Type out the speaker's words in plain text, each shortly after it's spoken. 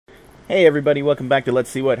Hey everybody, welcome back to Let's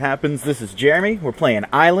See What Happens. This is Jeremy. We're playing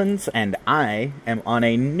Ylands, and I am on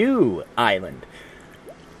a new island.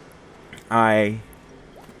 I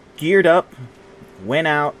geared up, went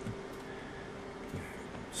out,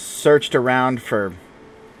 searched around for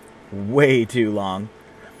way too long,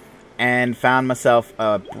 and found myself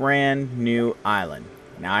a brand new island.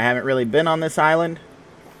 Now, I haven't really been on this island.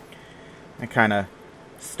 I kind of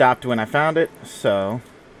stopped when I found it, so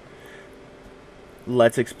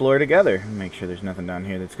let's explore together. Make sure there's nothing down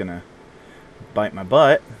here that's gonna bite my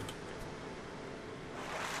butt.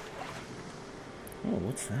 Oh,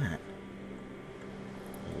 what's that?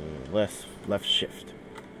 Left shift.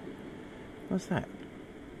 What's that?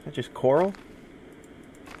 Is that just coral?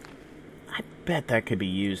 I bet that could be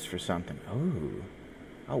used for something.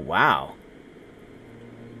 Oh, wow.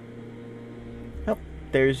 Oh,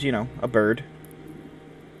 there's, you know, a bird.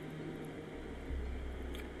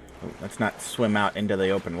 Oh, let's not swim out into the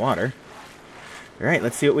open water. Alright,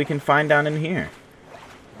 let's see what we can find down in here.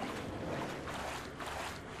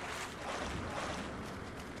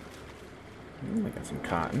 We got some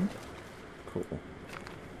cotton. Cool.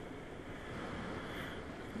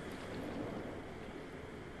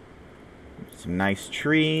 Some nice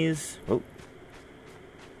trees. Oh,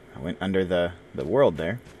 I went under the world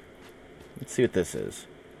there. Let's see what this is.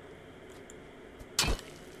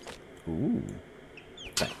 Ooh.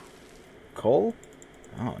 Coal?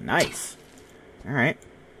 Oh, nice. Alright.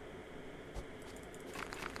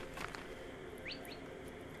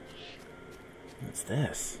 What's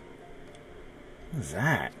this? What is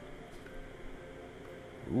that?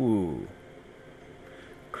 Ooh.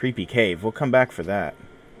 Creepy cave. We'll come back for that.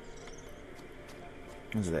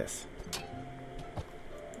 What's this?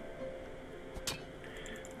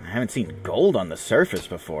 I haven't seen gold on the surface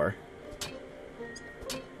before.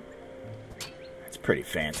 That's pretty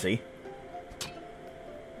fancy.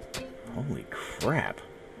 Holy crap.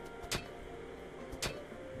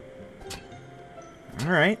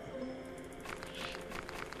 Alright.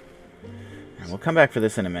 We'll come back for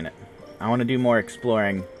this in a minute. I want to do more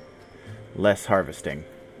exploring, less harvesting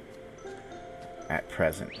at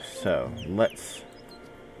present. So, let's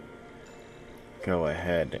go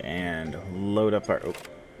ahead and load up our...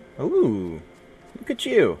 Ooh! Look at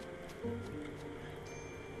you!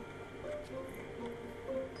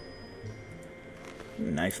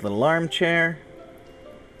 Nice little armchair.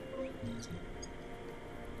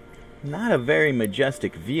 Not a very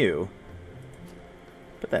majestic view,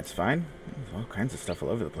 but that's fine. There's all kinds of stuff all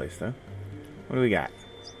over the place, though. What do we got?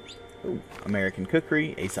 Ooh, American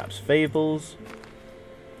Cookery, Aesop's Fables.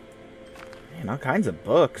 Man, all kinds of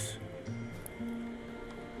books.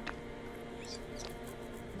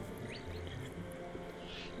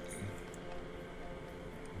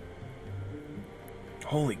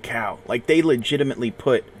 Holy cow. Like, they legitimately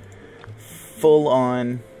put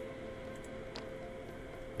full-on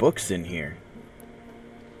books in here.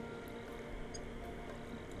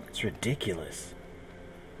 It's ridiculous.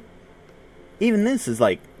 Even this is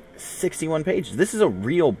like 61 pages. This is a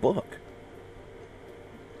real book.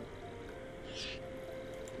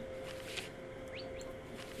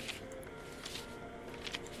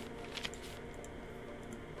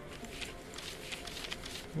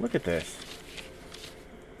 Look at this.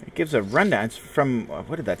 It gives a rundown. It's from,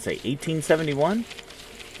 what did that say, 1871?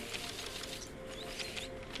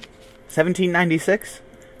 1796?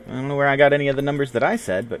 I don't know where I got any of the numbers that I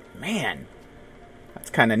said, but man, that's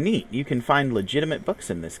kind of neat. You can find legitimate books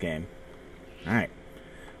in this game. Alright,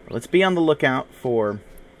 well, let's be on the lookout for,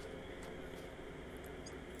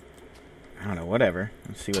 I don't know, whatever.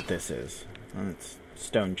 Let's see what this is. It's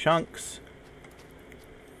stone chunks.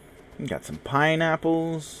 We got some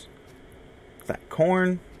pineapples. Is that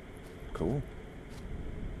corn? Cool.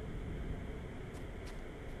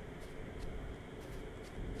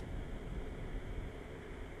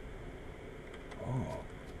 Oh.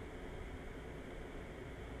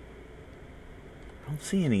 I don't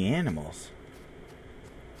see any animals.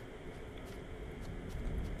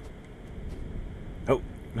 Oh,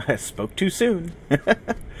 I spoke too soon.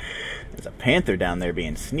 There's a panther down there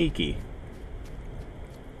being sneaky.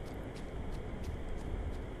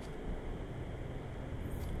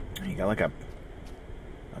 You got like a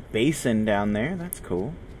basin down there. That's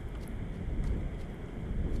cool.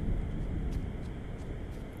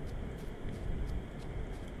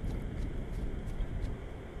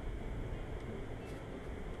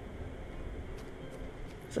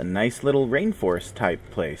 It's a nice little rainforest type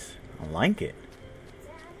place. I like it.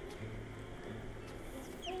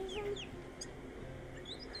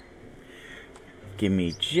 Give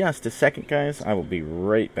me just a second, guys. I will be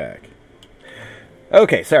right back.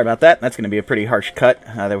 Okay, sorry about that. That's going to be a pretty harsh cut.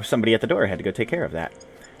 There was somebody at the door. I had to go take care of that.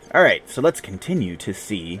 Alright, so let's continue to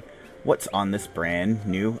see what's on this brand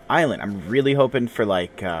new island. I'm really hoping for,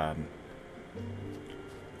 like, I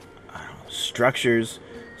don't know, structures,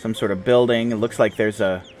 some sort of building. It looks like there's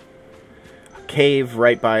a cave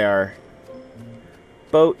right by our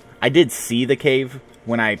boat. I did see the cave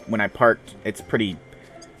when I parked. It's pretty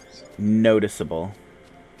noticeable.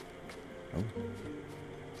 Oh.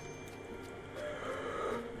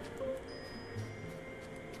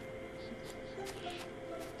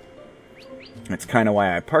 That's kind of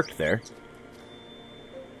why I parked there.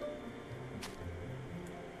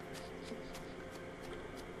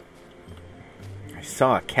 I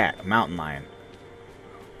saw a cat, a mountain lion.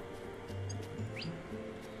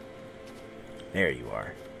 There you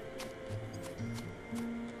are.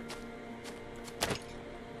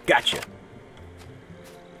 Gotcha.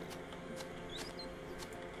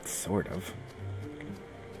 Sort of.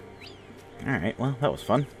 Alright, well, that was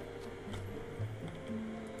fun.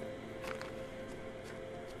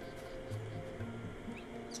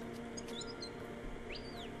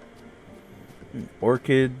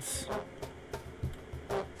 Orchids.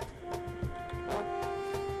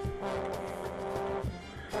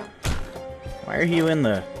 Why are you in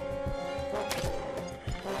the...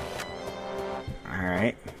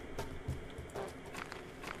 Alright.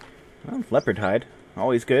 Well, leopard hide.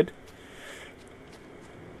 Always good.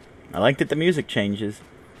 I like that the music changes.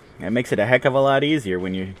 It makes it a heck of a lot easier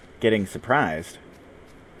when you're getting surprised.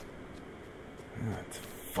 Oh, it's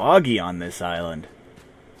foggy on this island.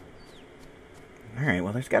 Alright,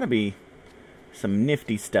 well, there's got to be some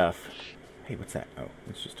nifty stuff. Hey, what's that? Oh,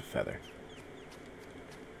 it's just a feather.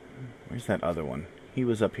 Where's that other one? He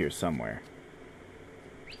was up here somewhere.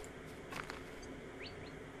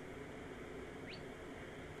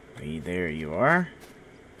 Hey, there you are.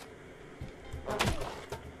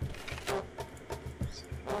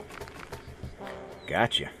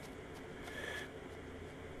 Gotcha.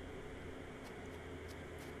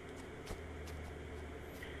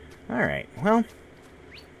 Alright, well,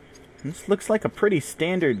 this looks like a pretty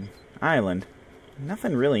standard island.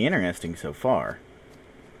 Nothing really interesting so far.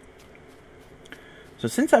 So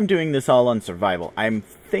since I'm doing this all on survival, I'm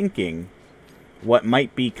thinking what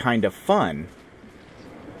might be kind of fun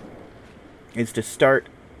is to start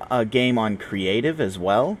a game on creative as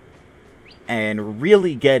well, and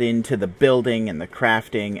really get into the building and the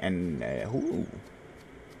crafting and... ooh.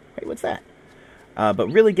 Hey, what's that?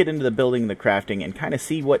 But really get into the building and the crafting and kind of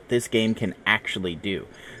see what this game can actually do.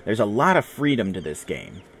 There's a lot of freedom to this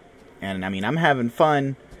game. And, I mean, I'm having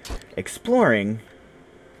fun exploring...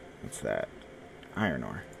 What's that? Iron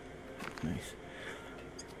ore. Nice.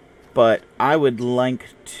 But I would like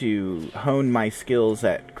to hone my skills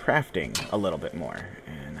at crafting a little bit more.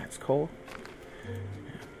 And that's coal.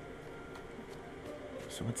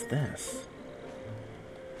 So what's this?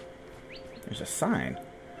 There's a sign.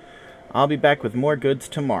 I'll be back with more goods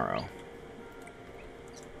tomorrow.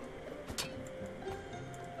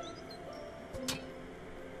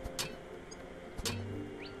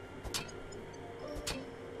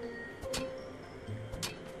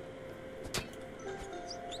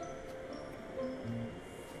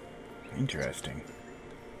 Interesting.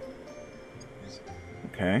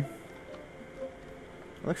 Okay.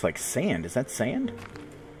 It looks like sand. Is that sand?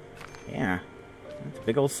 Yeah. That's a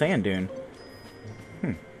big old sand dune.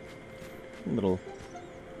 A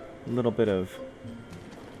little bit of...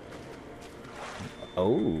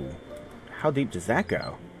 Oh. How deep does that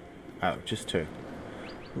go? Oh, just to...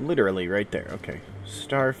 Literally right there. Okay.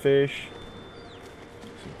 Starfish.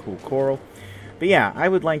 Some cool coral. But yeah, I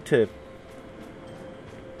would like to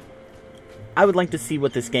see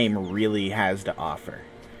what this game really has to offer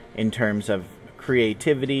in terms of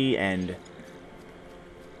creativity and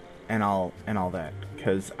all that,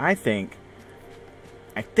 because I think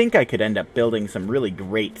I could end up building some really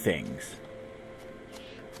great things.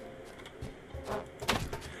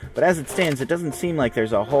 But as it stands, it doesn't seem like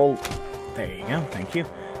there's a whole... There you go, thank you.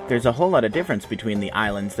 There's a whole lot of difference between the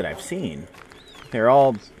islands that I've seen. They're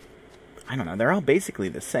all... I don't know, they're all basically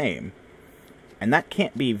the same. And that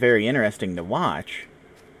can't be very interesting to watch.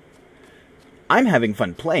 I'm having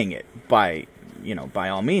fun playing it, by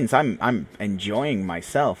all means. I'm enjoying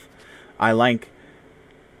myself. I like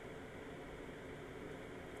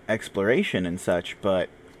exploration and such, but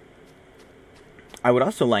I would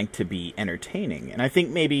also like to be entertaining. And I think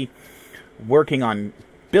maybe working on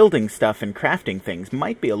building stuff and crafting things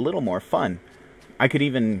might be a little more fun. I could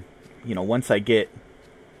even, once I get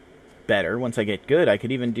better, once I get good, I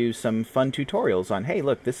could even do some fun tutorials on, hey,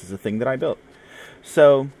 look, this is a thing that I built.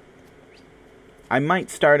 So I might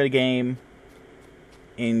start a game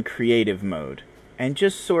in creative mode and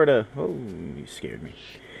just sort of... Oh, you scared me.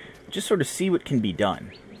 Just sort of see what can be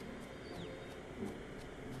done.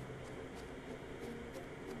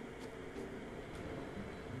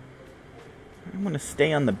 I'm going to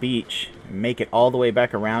stay on the beach and make it all the way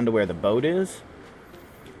back around to where the boat is,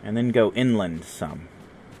 and then go inland some.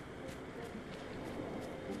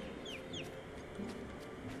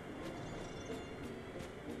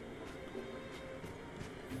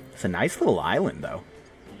 It's a nice little island, though.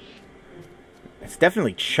 It's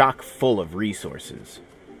definitely chock full of resources.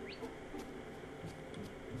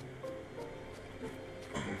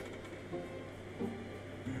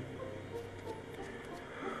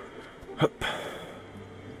 Hup.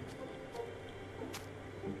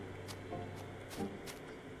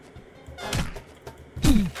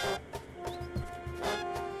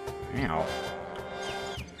 Ow.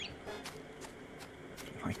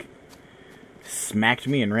 Like, smacked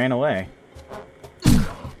me and ran away.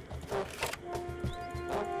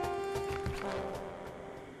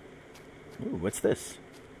 Ooh, what's this?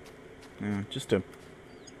 Just a...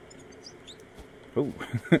 Ooh.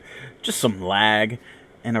 Just some lag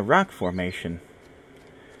and a rock formation.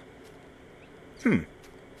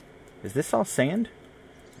 Is this all sand?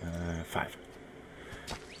 5.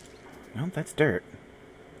 No, that's dirt.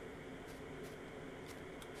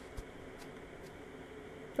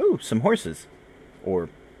 Ooh, some horses. Or,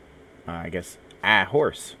 I guess, a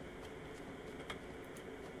horse.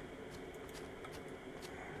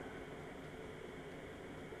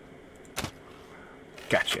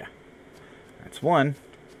 Gotcha. That's one.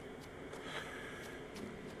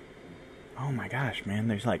 Oh my gosh, man,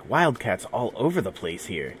 there's like wildcats all over the place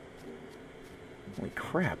here. Holy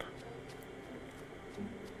crap.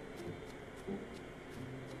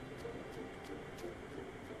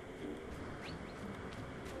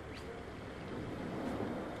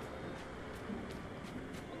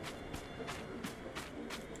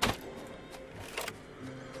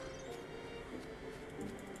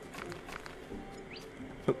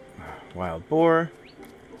 Oh, wild boar.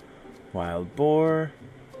 Wild boar.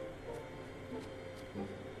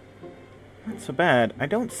 Not so bad. I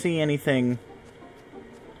don't see anything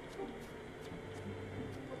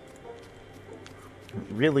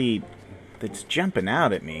really that's jumping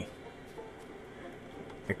out at me.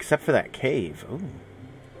 Except for that cave. Ooh.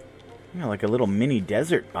 Yeah, like a little mini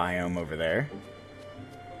desert biome over there.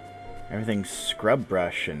 Everything's scrub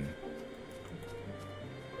brush and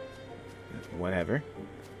whatever.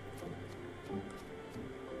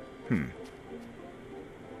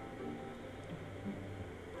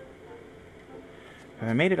 Have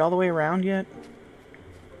I made it all the way around yet?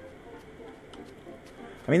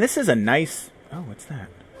 I mean, this is a nice... Oh, what's that?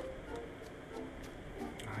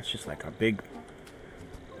 Oh, it's just like a big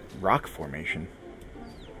rock formation.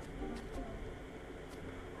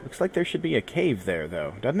 Looks like there should be a cave there,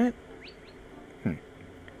 though, doesn't it?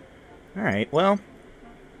 Alright, well...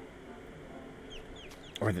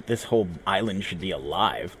 Or that this whole island should be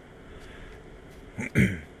alive.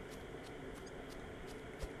 Hey,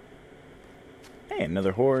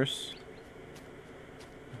 another horse.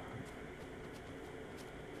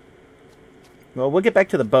 Well, we'll get back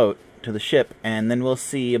to the boat, to the ship, and then we'll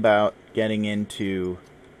see about getting into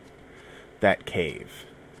that cave.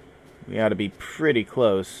 We ought to be pretty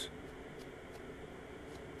close.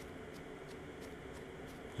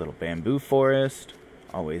 Little bamboo forest,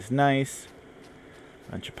 always nice.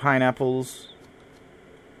 Bunch of pineapples.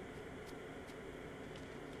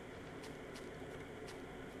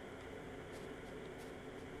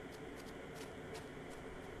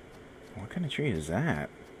 What kind of tree is that?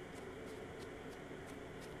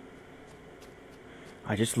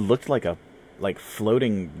 I just looked like a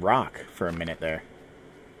floating rock for a minute there.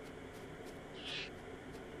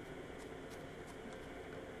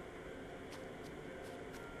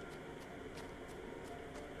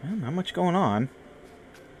 Well, not much going on.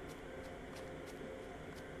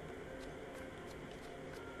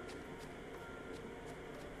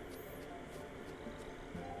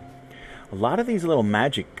 A lot of these little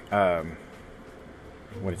magic,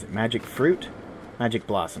 what is it, magic fruit? Magic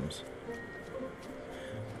blossoms.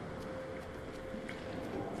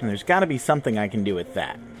 And there's got to be something I can do with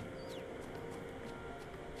that.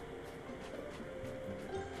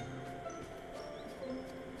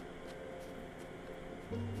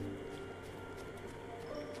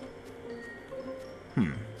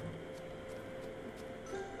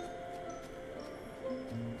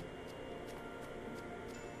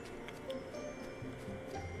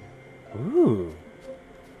 Ooh.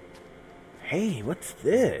 Hey, what's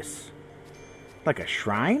this? Like a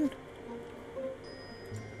shrine?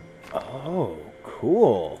 Oh,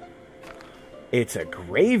 cool. It's a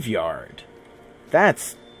graveyard.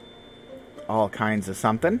 That's all kinds of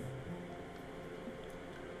something.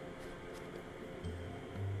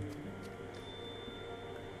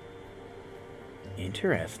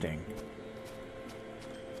 Interesting.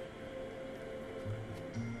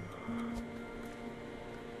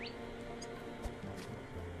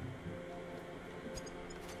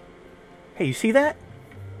 Hey, you see that?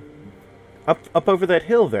 Up over that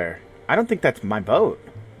hill there. I don't think that's my boat.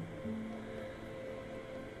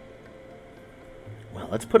 Well,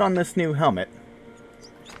 let's put on this new helmet.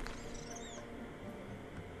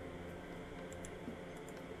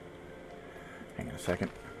 Hang on a second.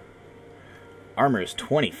 Armor is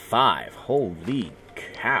 25. Holy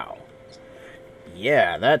cow.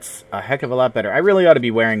 Yeah, that's a heck of a lot better. I really ought to be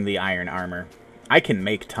wearing the iron armor. I can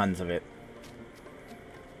make tons of it.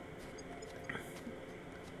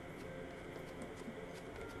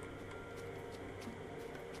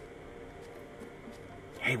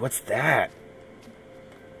 Hey, what's that?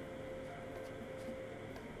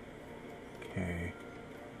 Okay.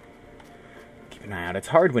 Keep an eye out. It's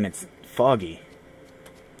hard when it's foggy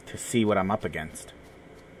to see what I'm up against.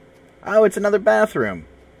 Oh, it's another bathroom.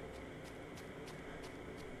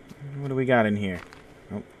 What do we got in here?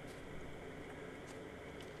 Oh.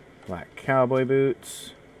 Black cowboy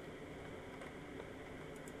boots.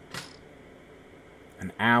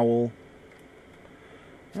 An owl.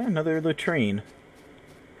 And another latrine.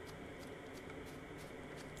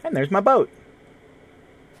 And there's my boat.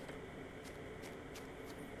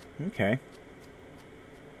 Okay.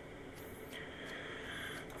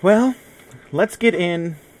 Well, let's get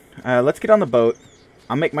in. Let's get on the boat.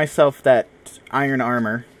 I'll make myself that iron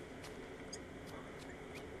armor.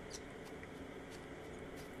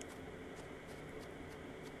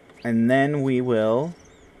 And then we will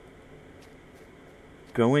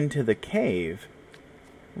go into the cave.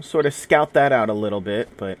 We'll sort of scout that out a little bit,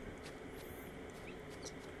 but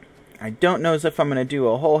I don't know as if I'm going to do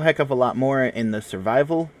a whole heck of a lot more in the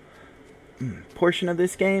survival portion of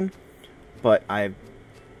this game, but I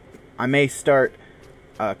may start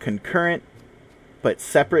a concurrent but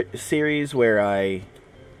separate series where I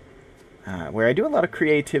do a lot of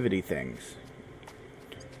creativity things,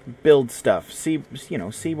 build stuff, see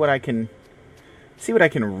what I can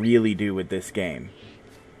really do with this game,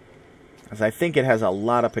 as I think it has a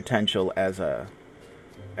lot of potential as a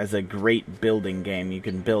great building game. You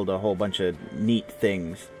can build a whole bunch of neat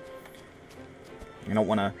things.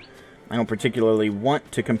 I don't particularly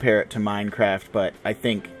want to compare it to Minecraft, but I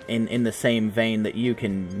think in the same vein that you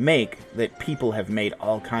can make, that people have made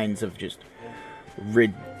all kinds of just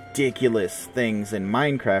ridiculous things in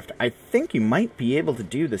Minecraft, I think you might be able to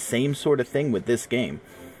do the same sort of thing with this game.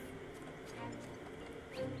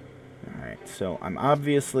 Alright, so I'm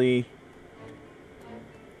obviously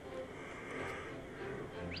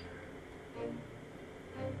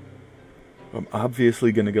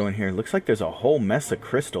going to go in here. Looks like there's a whole mess of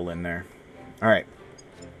crystal in there. Alright.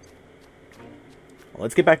 Well,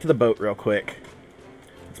 let's get back to the boat real quick.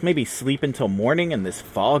 Let's maybe sleep until morning and this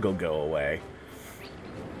fog will go away.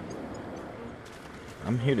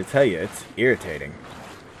 I'm here to tell you, it's irritating.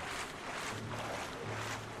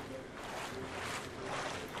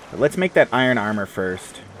 But let's make that iron armor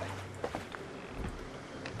first.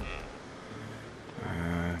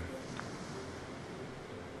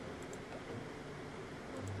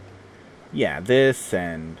 Yeah, this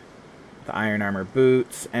and the iron armor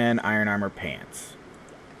boots and iron armor pants.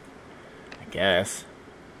 I guess.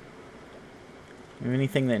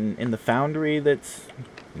 Anything in the foundry that's...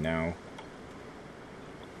 No.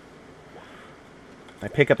 Did I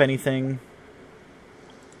pick up anything?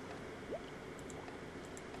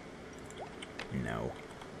 No.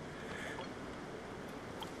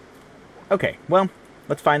 Okay, well,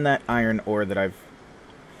 let's find that iron ore that I've...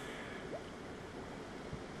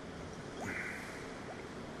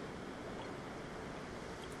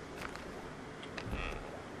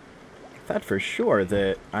 I thought for sure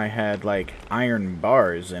that I had, like, iron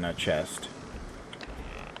bars in a chest.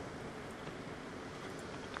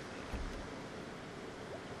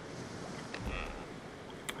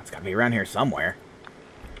 It's gotta be around here somewhere.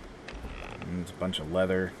 There's a bunch of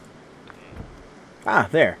leather. Ah,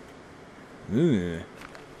 there. Ooh,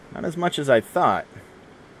 not as much as I thought.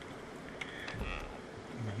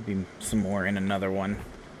 Maybe some more in another one.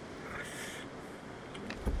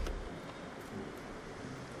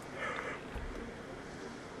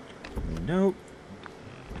 Nope.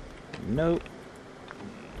 Nope.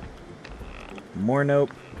 More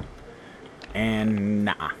nope. And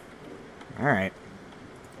nah. Alright.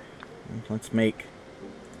 Let's make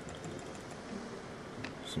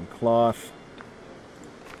some cloth.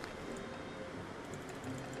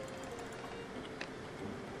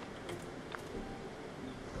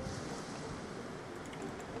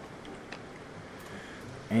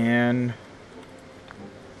 And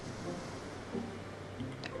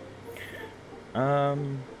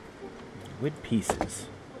wood pieces.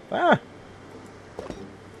 Ah!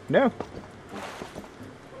 No!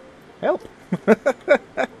 Help!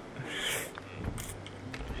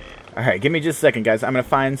 Alright, give me just a second, guys. I'm gonna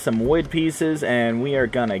find some wood pieces, and we are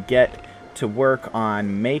gonna get to work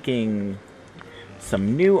on making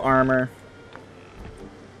some new armor.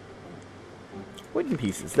 Wooden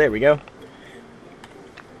pieces. There we go.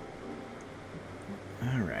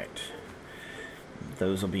 Alright.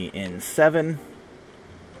 Those will be in 7.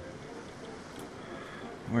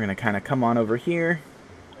 We're going to kind of come on over here.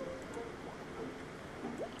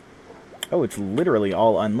 Oh, it's literally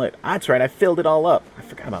all unlit. Ah, that's right, I filled it all up. I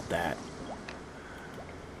forgot about that.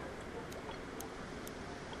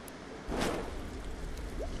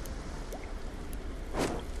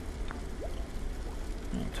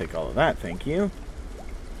 I'll take all of that, thank you.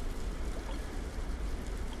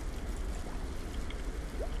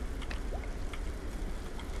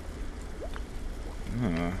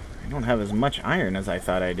 I don't have as much iron as I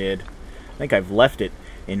thought I did. I think I've left it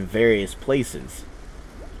in various places.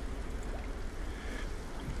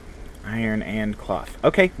 Iron and cloth.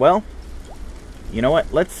 Okay, well, you know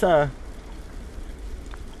what? Let's go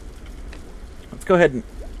ahead and...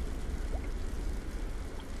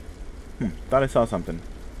 thought I saw something.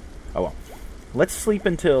 Oh well. Let's sleep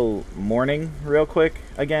until morning real quick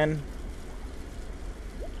again.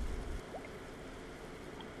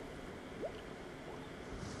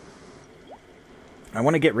 I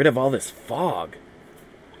want to get rid of all this fog.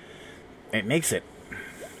 It makes it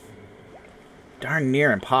darn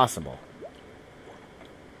near impossible.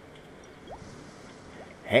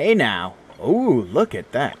 Hey now. Ooh, look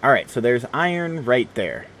at that. Alright, so there's iron right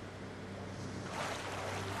there.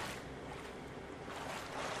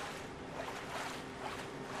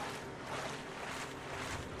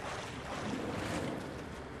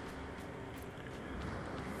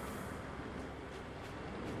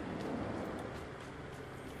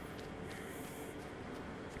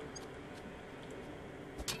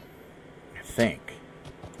 Think.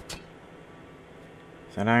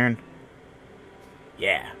 Is that iron?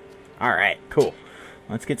 Yeah. Alright, cool.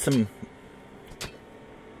 Let's get some...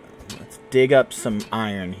 Let's dig up some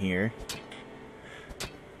iron here.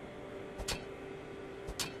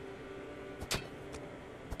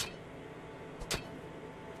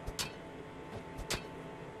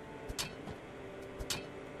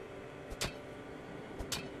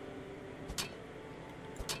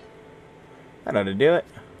 That ought to do it.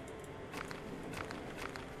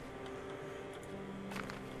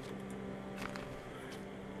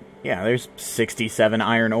 Yeah, there's 67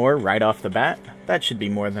 iron ore right off the bat. That should be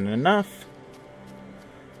more than enough.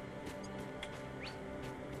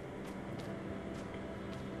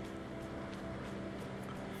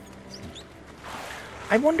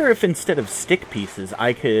 I wonder if instead of stick pieces,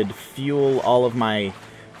 I could fuel all of my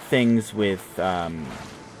things with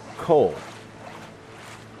coal.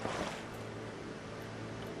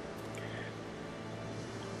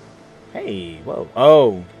 Hey, whoa.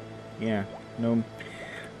 Oh, yeah, no...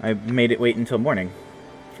 I made it wait until morning.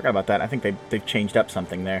 Forgot about that. I think they've changed up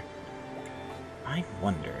something there. I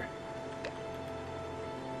wonder.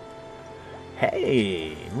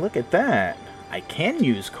 Hey, look at that. I can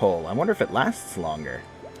use coal. I wonder if it lasts longer.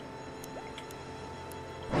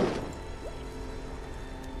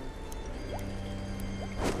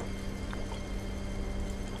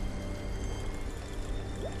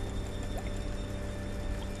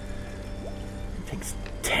 It takes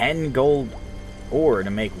 10 gold ore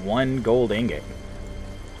to make 1 gold ingot.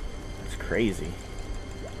 That's crazy.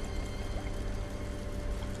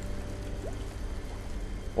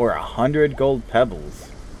 Or 100 gold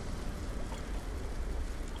pebbles.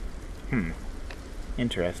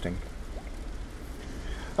 Interesting.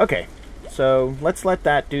 Okay, so let's let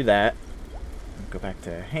that do that. Go back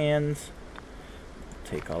to hands.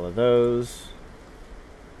 Take all of those.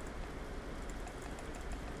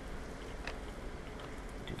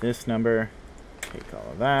 Do this number. Take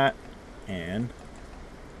all of that, and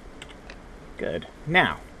good.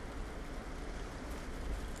 Now,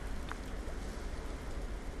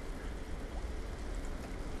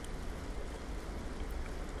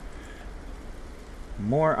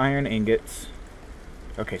 more iron ingots.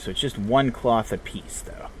 Okay, so it's just 1 cloth apiece,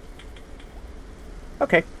 though.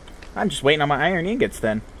 Okay, I'm just waiting on my iron ingots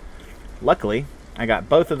then. Luckily, I got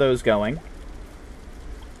both of those going.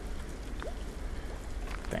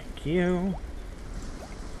 Thank you.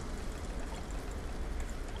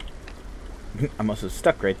 I must have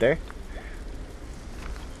stuck right there.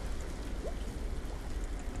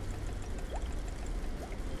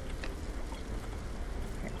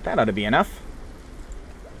 That ought to be enough.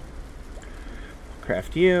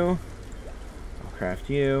 Craft you. I'll craft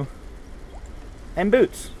you. And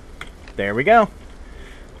boots. There we go.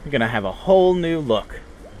 We're going to have a whole new look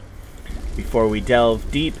before we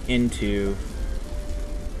delve deep into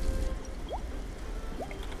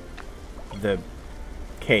the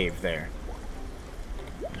cave there.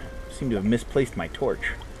 I seem to have misplaced my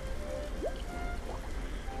torch.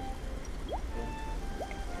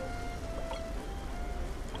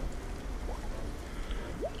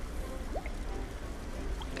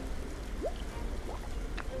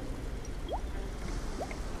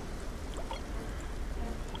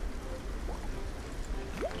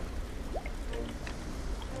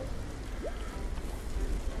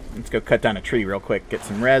 Let's go cut down a tree real quick, get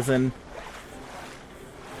some resin.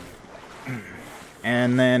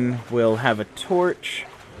 And then we'll have a torch.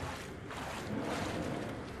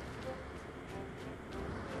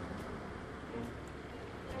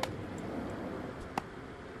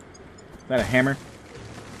 Is that a hammer?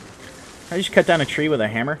 I just cut down a tree with a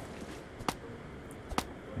hammer?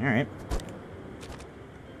 Alright.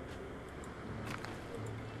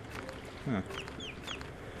 Huh.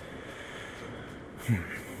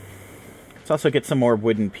 Let's also get some more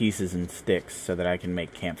wooden pieces and sticks so that I can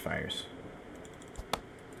make campfires.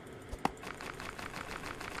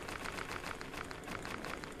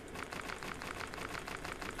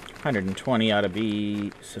 $120 ought to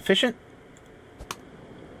be sufficient.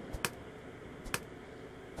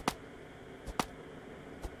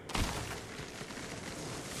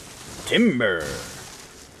 Timber!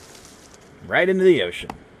 Right into the ocean.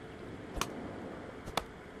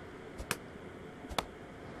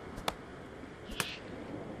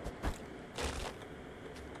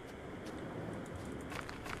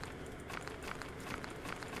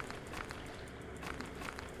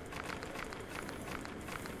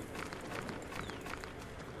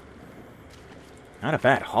 Not a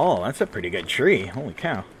bad haul. That's a pretty good tree. Holy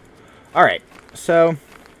cow. Alright, so...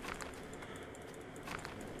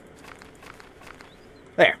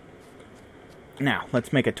 there. Now,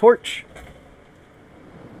 let's make a torch.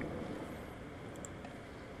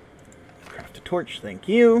 Craft a torch, thank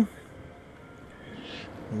you.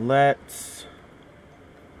 Let's...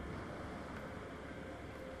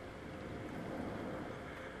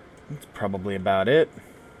 that's probably about it.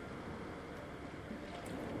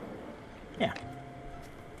 Yeah.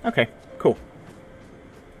 Okay, cool.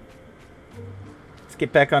 Let's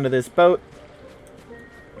get back onto this boat.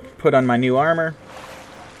 Put on my new armor.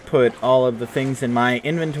 Put all of the things in my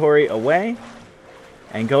inventory away.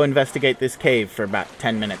 And go investigate this cave for about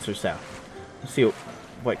 10 minutes or so. See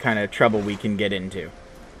what kind of trouble we can get into.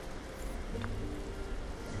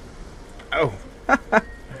 Oh.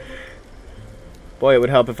 Boy, it would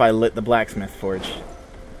help if I lit the blacksmith forge.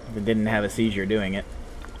 If it didn't have a seizure doing it.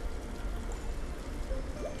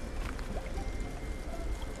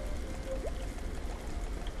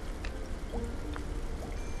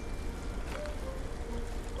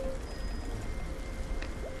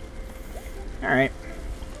 Alright.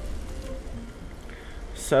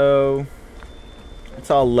 So,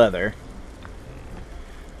 it's all leather.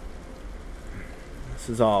 This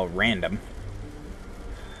is all random.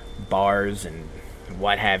 Bars and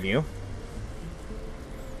what have you.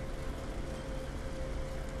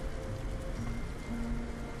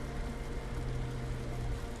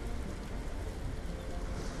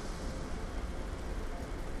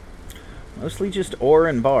 Mostly just ore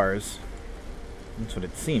and bars. That's what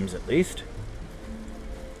it seems, at least.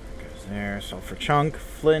 Goes there, sulfur chunk,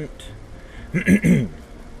 flint. There,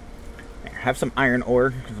 have some iron ore,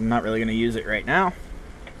 because I'm not really going to use it right now.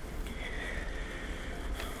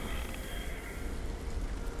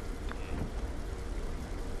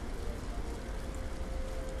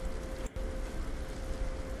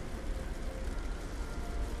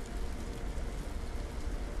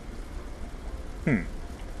 Got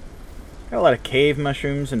a lot of cave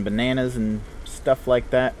mushrooms and bananas and stuff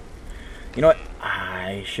like that. You know what?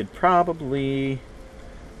 I should probably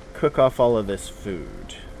cook off all of this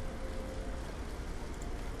food.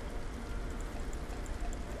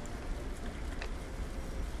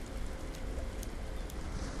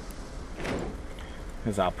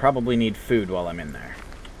 Because I'll probably need food while I'm in there.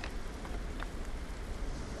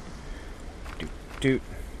 Doot, doot.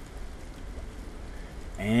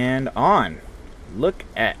 And on. Look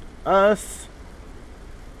at us.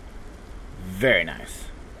 Very nice.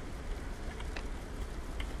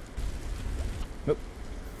 Oop.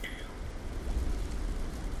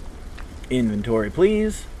 Inventory,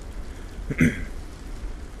 please.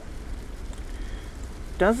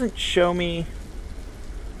 Doesn't show me.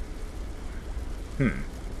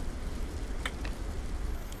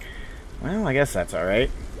 Well, I guess that's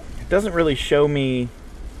alright. It doesn't really show me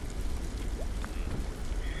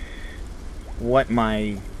what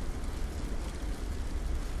my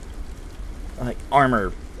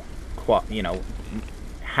armor, you know,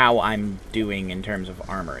 how I'm doing in terms of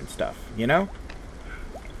armor and stuff, you know?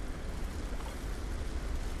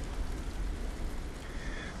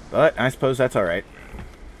 But I suppose that's alright.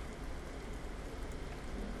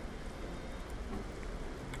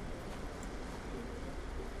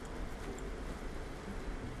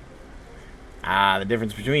 Ah, the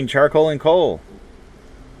difference between charcoal and coal.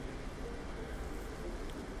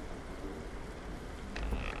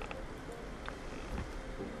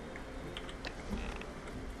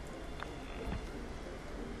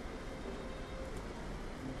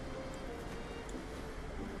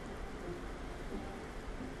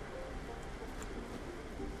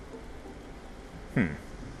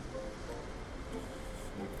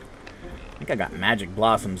 I think I got magic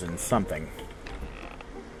blossoms in something.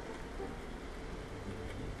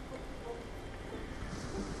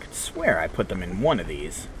 I could swear I put them in one of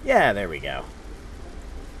these. Yeah, there we go.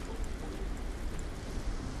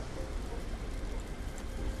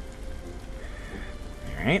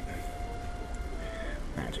 Alright.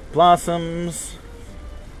 Magic blossoms.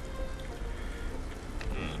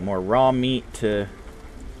 There's more raw meat to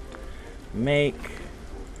make.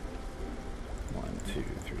 1, 2,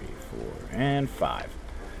 3, 4, and 5.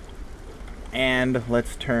 And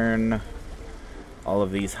let's turn all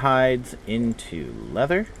of these hides into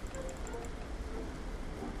leather.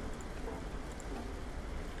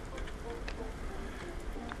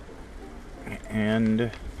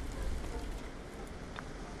 And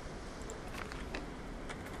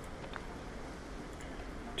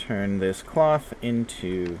turn this cloth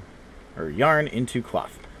into, or yarn into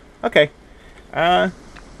cloth. Okay.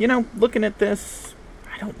 You know, looking at this,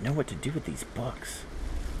 I don't know what to do with these books.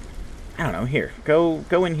 I don't know. Here,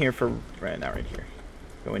 go in here for not right here.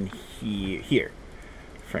 Go in here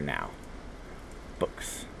for now.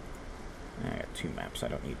 Books. I got 2 maps. I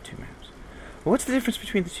don't need 2 maps. Well, what's the difference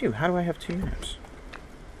between the two? How do I have 2 maps?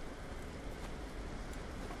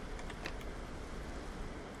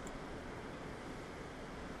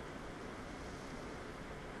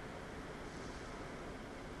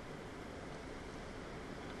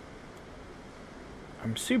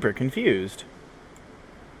 I'm super confused.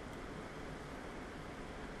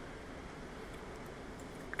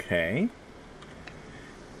 Okay.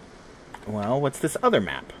 Well, what's this other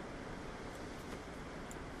map?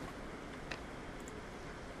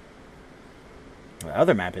 The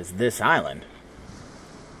other map is this island.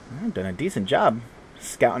 I've done a decent job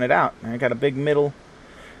scouting it out. I got a big middle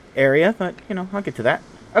area, but, you know, I'll get to that.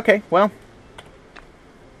 Okay, well.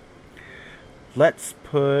 Let's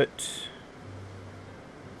put...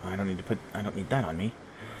 I don't need that on me.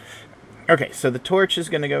 Okay, so the torch is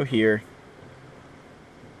going to go here.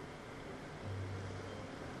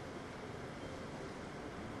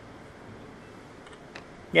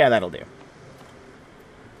 Yeah, that'll do.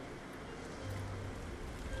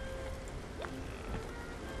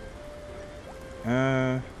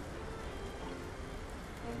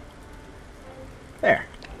 There.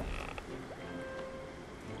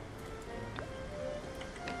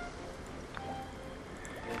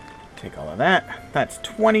 Take all of that. That's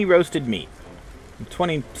 20 roasted meat.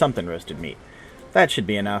 20-something roasted meat. That should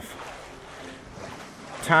be enough.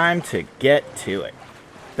 Time to get to it.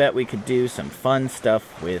 Bet we could do some fun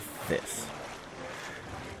stuff with this.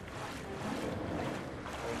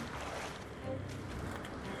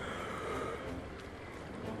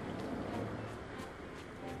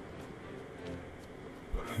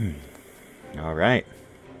 All right.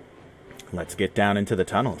 Let's get down into the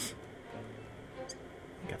tunnels.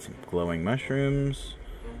 Got some glowing mushrooms,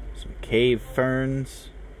 some cave ferns.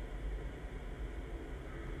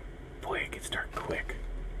 Boy, it gets dark quick.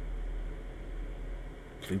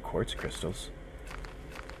 Blue quartz crystals.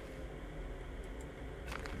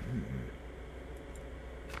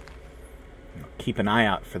 Keep an eye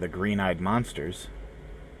out for the green-eyed monsters.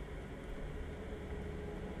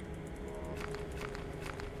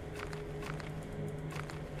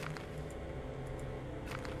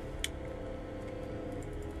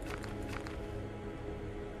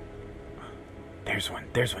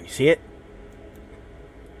 There's one. You see it?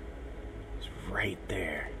 It's right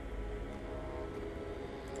there.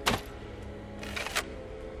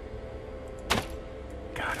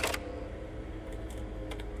 Got him.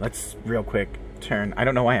 Let's real quick turn... I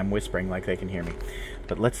don't know why I'm whispering like they can hear me.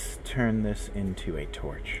 But let's turn this into a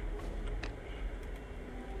torch.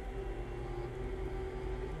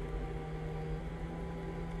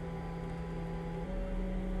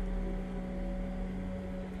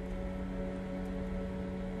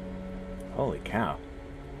 Holy cow.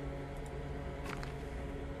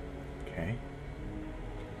 Okay.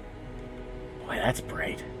 Boy, that's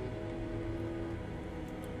bright.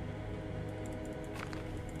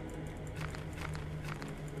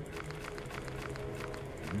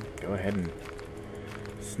 Go ahead and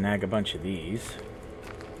snag a bunch of these.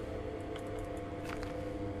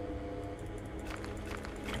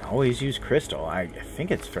 Can always use crystal. I think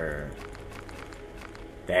it's for...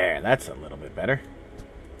 There, that's a little bit better.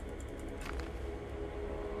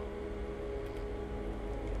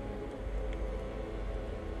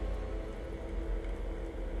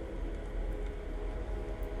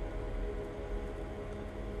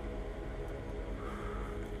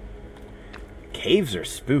 Caves are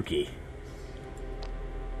spooky.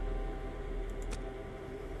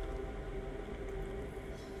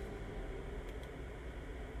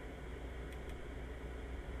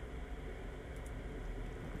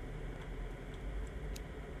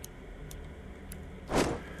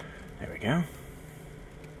 There we go.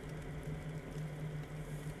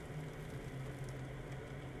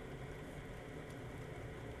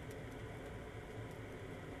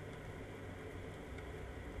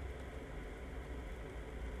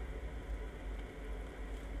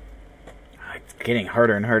 It's getting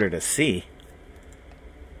harder and harder to see.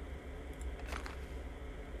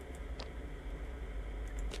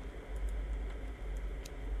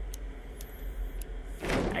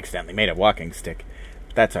 Accidentally made a walking stick.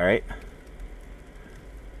 That's alright.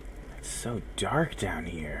 It's so dark down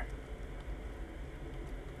here.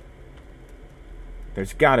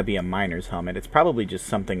 There's gotta be a miner's helmet. It's probably just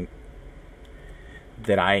something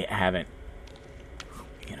that I haven't,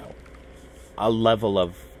 you know, a level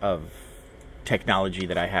of technology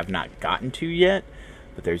that I have not gotten to yet.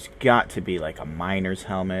 But there's got to be like a miner's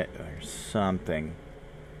helmet or something.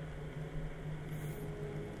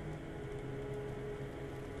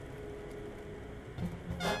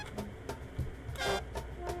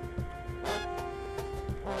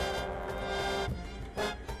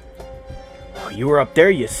 Oh, you were up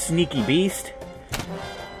there, you sneaky beast.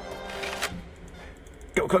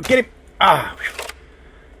 Go, get him. Ah,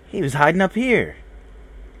 he was hiding up here.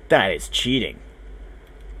 That is cheating.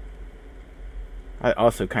 That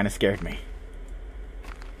also kind of scared me.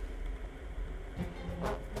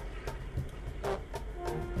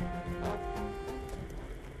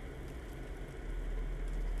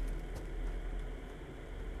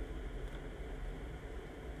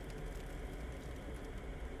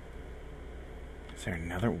 Is there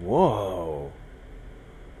another? Whoa.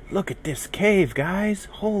 Look at this cave, guys.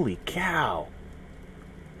 Holy cow.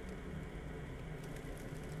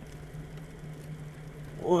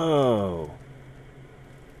 Whoa.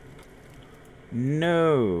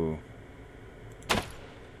 No.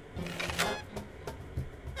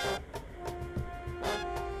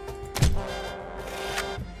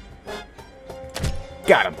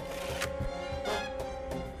 Got him.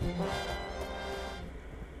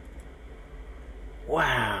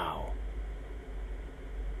 Wow.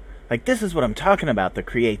 Like, this is what I'm talking about, the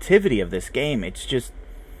creativity of this game. It's just...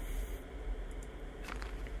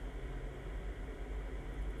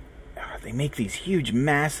 They make these huge,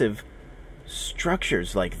 massive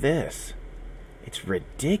structures like this. It's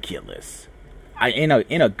ridiculous. In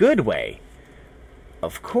a good way.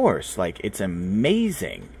 Of course, like, it's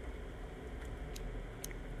amazing.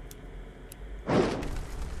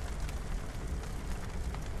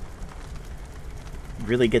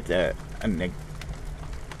 Really get the...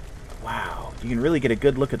 wow. You can really get a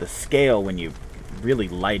good look at the scale when you really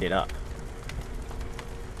light it up.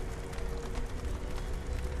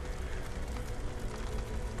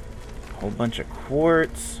 Whole bunch of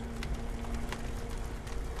quartz.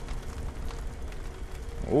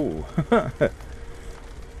 Ooh. What's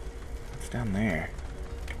down there?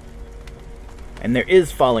 And there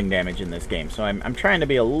is falling damage in this game, so I'm trying to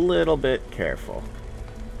be a little bit careful.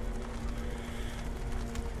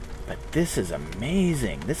 But this is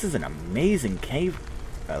amazing. This is an amazing cave,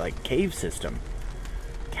 like cave system.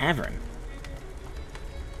 Cavern.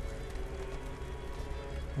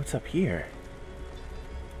 What's up here?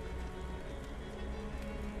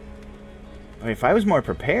 If I was more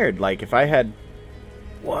prepared, like if I had...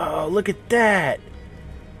 Whoa, look at that!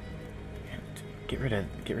 Get rid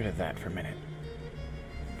of that for a minute.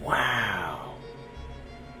 Wow.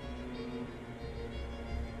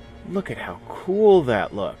 Look at how cool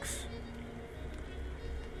that looks.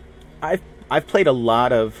 I've played a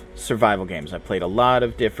lot of survival games. I've played a lot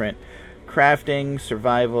of different crafting,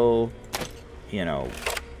 survival, you know,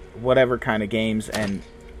 whatever kind of games, and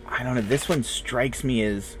I don't know, this one strikes me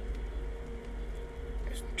as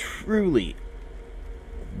truly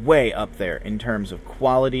way up there in terms of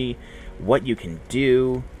quality, what you can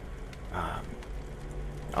do,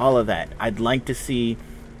 all of that. I'd like to see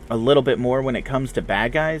a little bit more when it comes to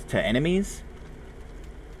bad guys, to enemies.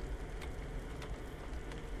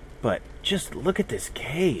 But just look at this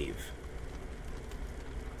cave.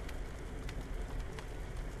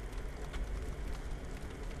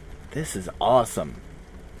 This is awesome.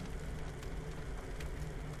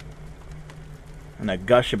 I'm gonna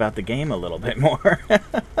gush about the game a little bit more.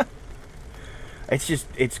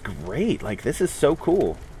 It's great. Like, this is so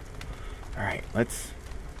cool. Alright, let's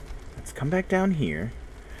come back down here.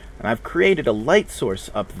 And I've created a light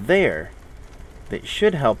source up there that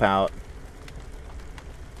should help out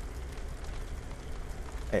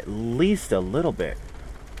at least a little bit.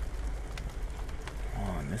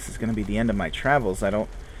 Oh, and this is going to be the end of my travels. I don't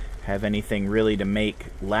have anything really to make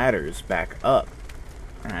ladders back up.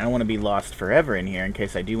 And I don't want to be lost forever in here in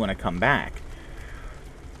case I do want to come back.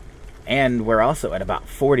 And we're also at about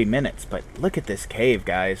 40 minutes, but look at this cave,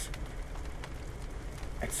 guys.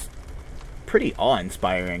 It's pretty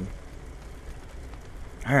awe-inspiring.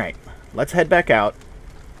 Alright, let's head back out.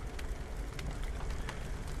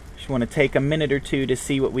 Just want to take a minute or two to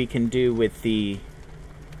see what we can do with the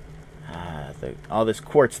all this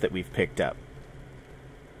quartz that we've picked up.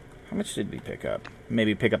 How much did we pick up?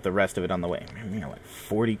 Maybe pick up the rest of it on the way. You know, like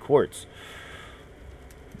 40 quartz.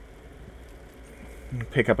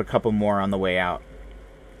 Pick up a couple more on the way out.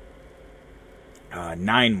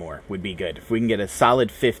 9 more would be good. If we can get a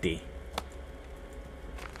solid 50.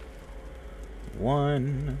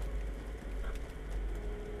 1.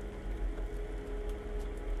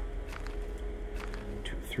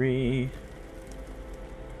 2, 3.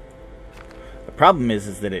 The problem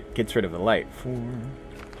is that it gets rid of the light. 4.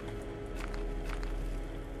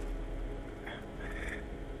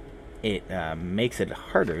 It makes it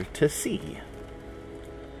harder to see.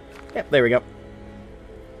 Yep, there we go.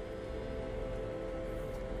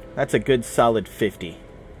 That's a good solid 50.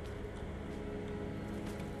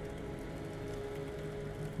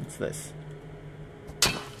 What's this?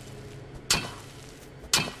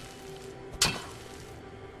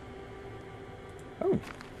 Oh,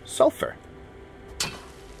 sulfur.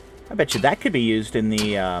 I bet you that could be used in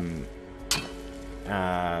the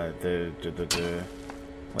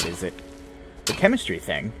what is it? The chemistry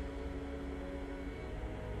thing.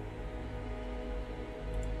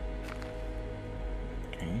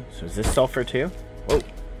 Okay, so is this sulfur too? Whoa.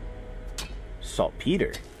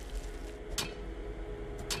 Saltpeter.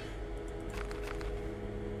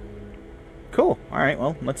 Cool. Alright,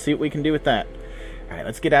 well, let's see what we can do with that. Alright,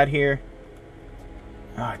 let's get out here.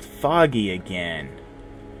 Oh, it's foggy again.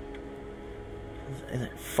 Is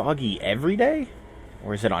it foggy every day?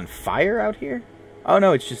 Or is it on fire out here? Oh,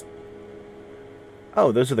 no, it's just...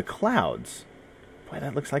 Oh, those are the clouds. Boy,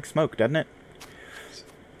 that looks like smoke, doesn't it?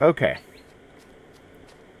 Okay.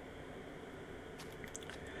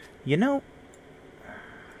 You know...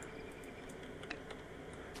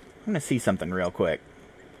 I'm going to see something real quick.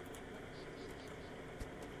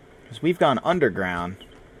 Because we've gone underground.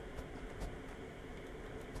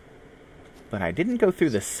 But I didn't go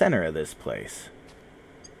through the center of this place.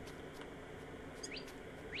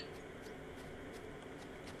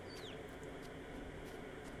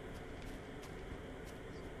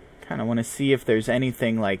 Kind of want to see if there's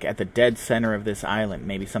anything like at the dead center of this island.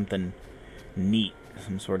 Maybe something neat.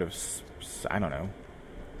 Some sort of, I don't know,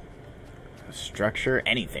 a structure.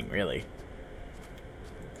 Anything, really.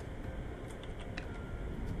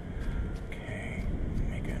 Okay.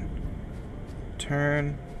 Make a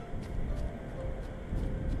turn.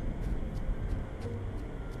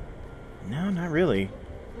 No, not really.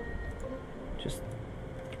 Just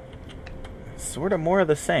sort of more of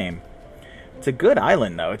the same. It's a good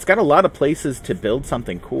island, though. It's got a lot of places to build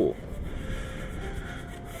something cool.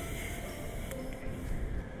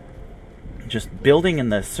 Just building in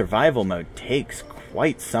the survival mode takes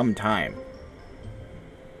quite some time.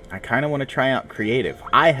 I kind of want to try out creative.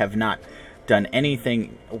 I have not done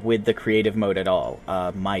anything with the creative mode at all.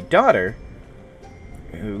 My daughter,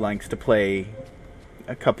 who likes to play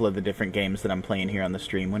a couple of the different games that I'm playing here on the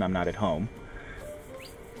stream when I'm not at home,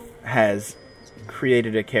 has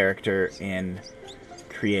created a character in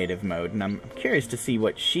creative mode, and I'm curious to see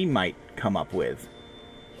what she might come up with.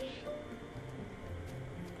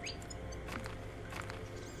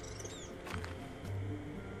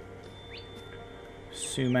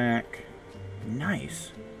 Sumac.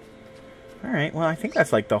 Nice. Alright, well, I think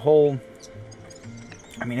that's like the whole...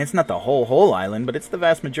 I mean, it's not the whole island, but it's the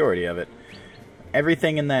vast majority of it.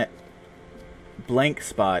 Everything in that blank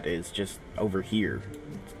spot is just over here.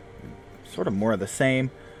 It's sort of more of the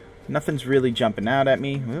same. Nothing's really jumping out at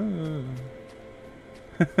me.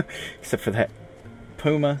 Except for that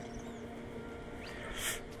puma.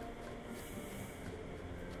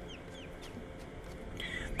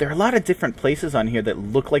 There are a lot of different places on here that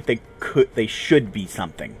look like they should be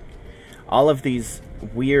something. All of these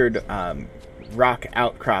weird rock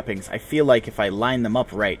outcroppings, I feel like if I line them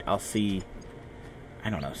up right, I'll see, I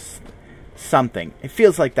don't know, something. It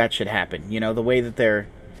feels like that should happen. You know, the way that they're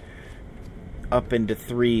up into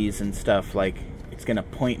threes and stuff, like it's going to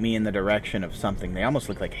point me in the direction of something. They almost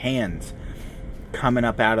look like hands coming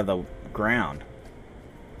up out of the ground.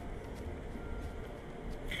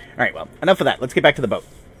 Alright, well, enough of that. Let's get back to the boat.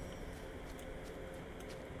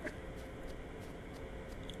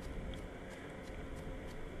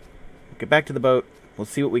 Get back to the boat. We'll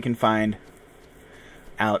see what we can find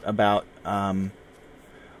out about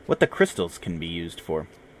what the crystals can be used for.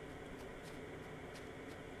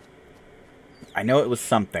 I know it was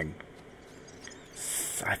something.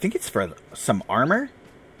 I think it's for some armor.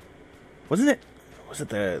 Wasn't it? Was it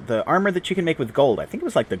the armor that you can make with gold? I think it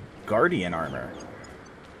was like the Guardian armor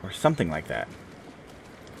or something like that.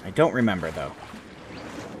 I don't remember though.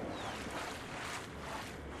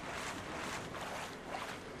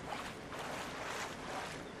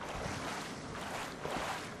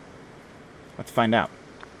 Let's find out.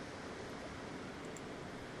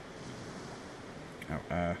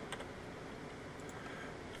 Oh,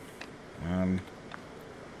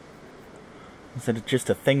 is it just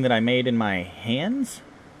a thing that I made in my hands?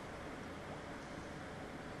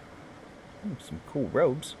 Ooh, some cool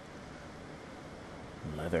robes.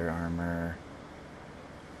 Leather armor.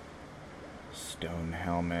 Stone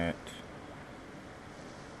helmet.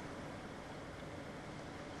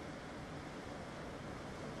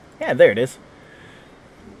 Yeah, there it is.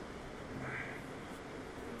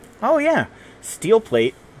 Oh yeah, steel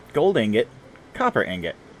plate, gold ingot, copper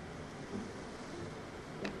ingot.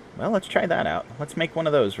 Well, let's try that out. Let's make one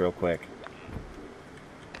of those real quick.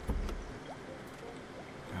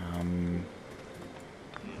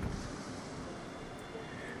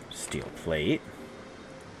 Steel plate.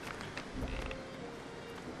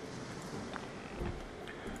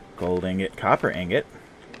 Gold ingot, copper ingot.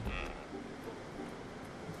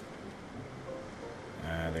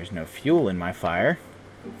 There's no fuel in my fire.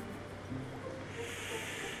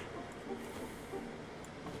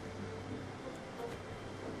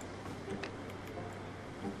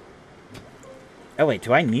 Oh wait,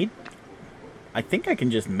 do I need... I think I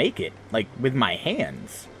can just make it, like, with my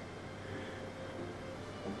hands.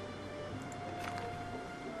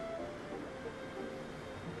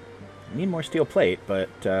 I need more steel plate, but,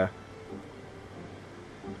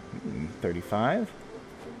 35?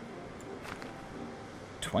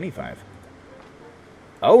 25.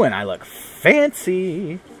 Oh, and I look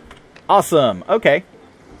fancy! Awesome! Okay.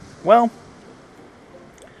 Well,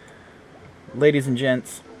 ladies and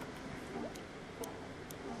gents,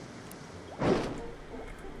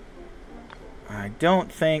 I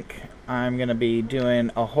don't think I'm going to be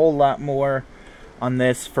doing a whole lot more on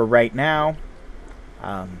this for right now.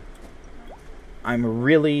 I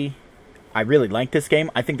really like this game.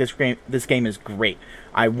 I think this game is great.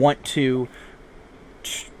 I want to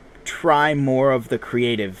try more of the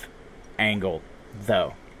creative angle,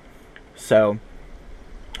 though. So,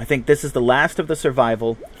 I think this is the last of the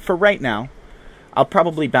survival for right now. I'll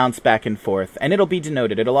probably bounce back and forth, and it'll be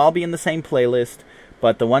denoted. It'll all be in the same playlist,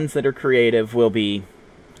 but the ones that are creative will be,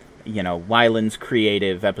 you know, Ylands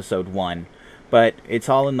Creative Episode 1. But it's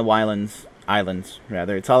all in the Ylands,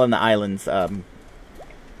 rather. It's all in the Ylands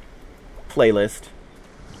playlist.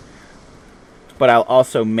 But I'll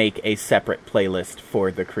also make a separate playlist for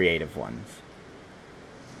the creative ones.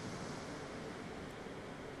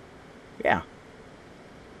 Yeah.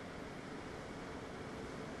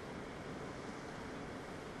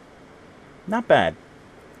 Not bad.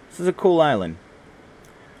 This is a cool island.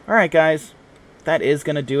 Alright guys, that is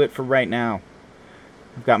going to do it for right now.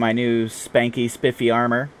 I've got my new spanky spiffy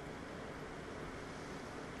armor.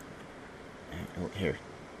 Here.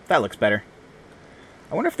 That looks better.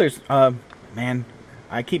 I wonder if there's, man,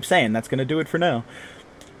 I keep saying that's going to do it for now.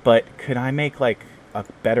 But could I make, like, a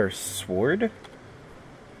better sword?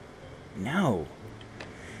 No.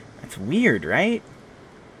 That's weird, right?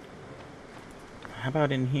 How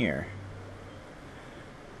about in here?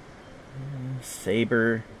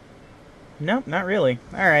 Saber. Nope, not really.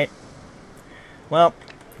 Alright. Well,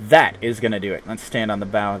 that is going to do it. Let's stand on the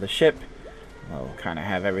bow of the ship. We'll kind of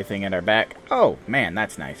have everything at our back. Oh, man,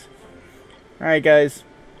 that's nice. Alright, guys.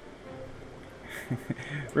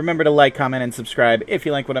 Remember to like, comment, and subscribe if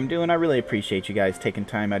you like what I'm doing. I really appreciate you guys taking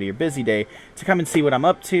time out of your busy day to come and see what I'm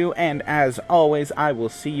up to. And as always, I will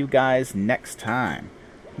see you guys next time.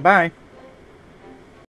 Bye.